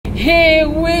Hey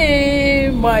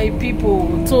way my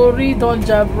people, tori don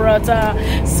jabrata.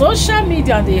 Social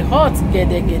media dey hot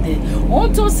gede.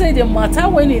 Unto say the matter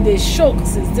when it dey shock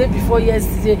since day before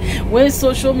yesterday, when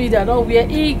social media don wear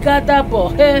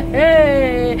igadabo.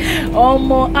 Hey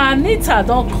omo, Anita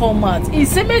don come out. He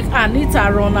say make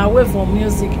Anita run away from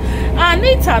music.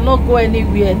 Anita no go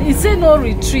anywhere. He say no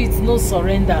retreat, no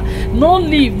surrender, no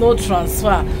leave, no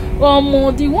transfer.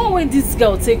 Omo, the one wey this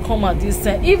girl take come out this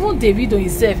time, even Davido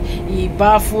himself, he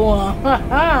baffle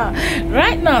am.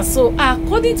 Right now, so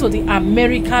according to the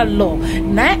American law,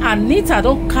 now Anita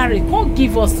don carry come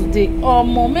give us today.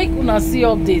 Omo, make una see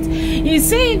update. He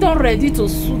say he don ready to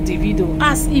sue Davido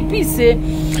as he be say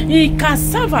he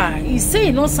cassava. He say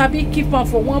he no sabi keep am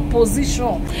for one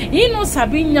position. He no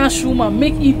sabi nyash woman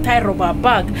make he tie rubber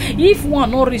bag. If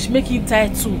one no reach, make he tie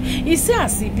two. He say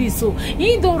as he be so,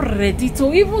 he don ready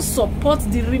to even support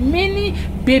the remaining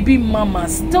baby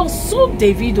mamas to sue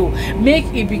Davido, make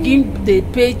he begin dey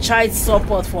pay child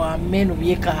support for her men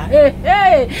weka.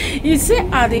 Hey, he say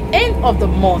at the end of the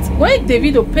month, when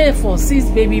Davido pay for 6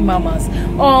 baby mamas,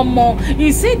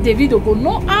 he say Davido go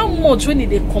know how much when he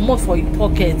dey comot for his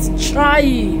pocket.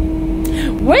 Try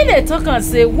when they talk and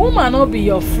say woman no be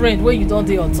your friend when you don't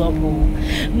dey on top.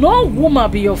 No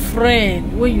woman be your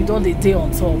friend when you don't dey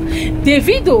on top.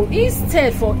 Davido,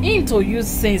 instead for him to use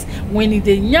sense when he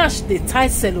dey nyash dey tie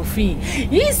cellophane,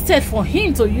 instead for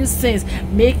him to use sense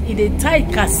make he dey tie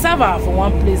cassava for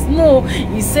one place, no,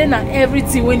 he say na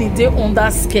everything when he dey under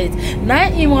skirt na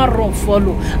him wan run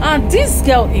follow. And this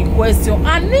girl in question,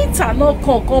 Anita, no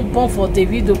come born for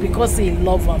Davido because he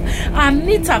love am.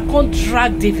 Anita come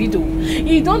drag Davido.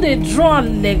 He don't dey draw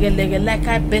leg like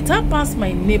I better pass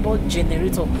my neighbor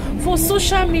generator for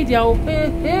social media. Oh,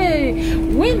 hey,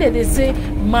 when they say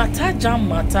matter jam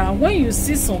matter, when you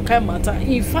see some kind matter,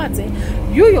 in fact,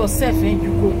 you yourself and you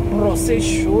go bro say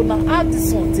show now how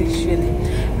this one take shilling.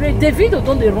 Davido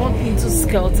don't they run into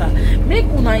skelter. Make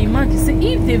una imagine say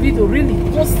if Davido really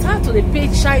must start to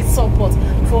pay child support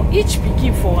for each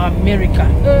pikin for America,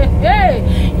 hey,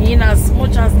 in as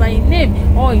much as na in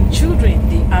name or in children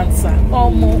the answer.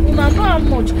 Omo, una know how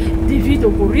much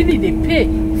Davido go really they pay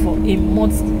for a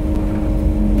month.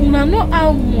 Una know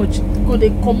how much go they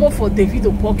come up for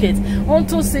Davido pocket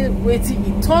unto say waiting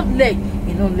in third leg.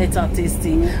 You know, let her taste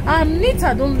it.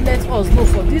 Anita don't let us know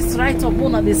for this right up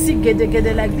on they see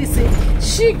gede like this. Say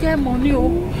she get money. Oh,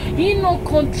 he no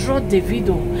control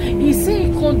Davido. He say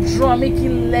he control, make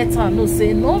him let her know.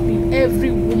 Say no be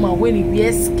every woman when he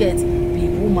wear skirt be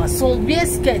woman. So wear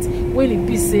skirt when he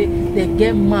be say they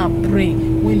get mad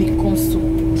brain when it comes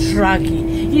to dragging.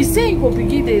 He say he go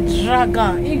begin the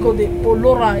dragger. He go the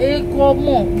polora. Hey, come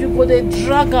on, you go the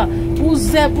dragger.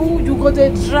 Uzebu, you go the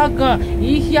dragon.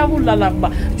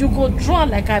 You go draw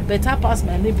like I better pass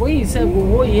my neighbor. He said,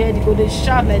 go oh yeah, you go the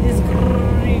shout like this.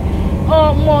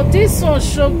 Oh, more this one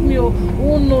shocked me. Oh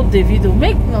no, Davido.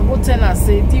 Make me go tell her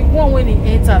say the one when he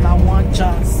enter na one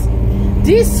chance.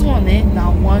 This one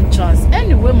na one chance.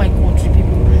 Anyway, my country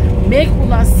people, make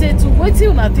una say to wait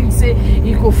till una think say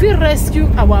he go fit rescue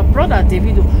our brother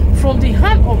Davido from the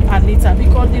hand of Anita,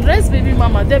 because the rest baby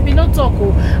mama they be not talk.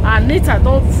 Anita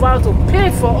don't vow to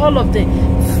pay for all of them,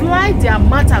 fly their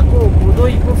matter go obodo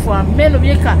oyibo for a men of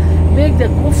Yeka, make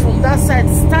them go from that side,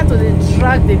 start to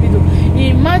drag Davido.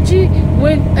 Imagine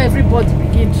when everybody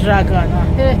begin drag her.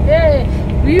 Hey.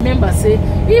 We remember say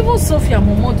even Sophia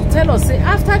Momodu tell us say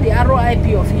after the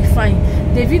RIP of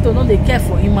Ifeanyi, Davido no dey care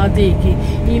for him a day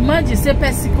again. Imagine say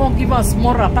person come give us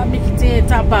more rapper, make it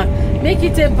enter back, make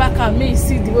it take back and make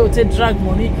see the way we take drag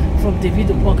money from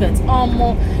Davido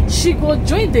pocket. She go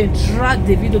join the drag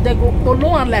Davido. They go follow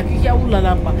her like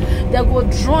wahala. They go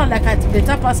draw like I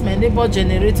better pass my neighbor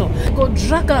generator. They go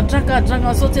drag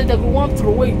her so they go want throw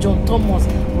away John Thomas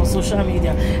on social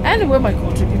media. Anyway, my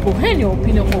country people, hear your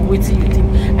opinion on what you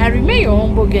think. I remain your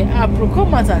humble girl, Aproko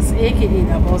Matters, aka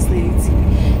the Boss Lady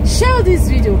TV. Share this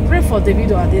video, pray for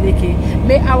Davido Adeleke.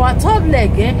 May our third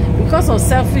leg, because of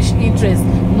selfish interest,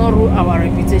 not rule our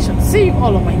reputation. See you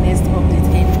all on my next update.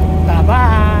 Bye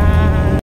bye.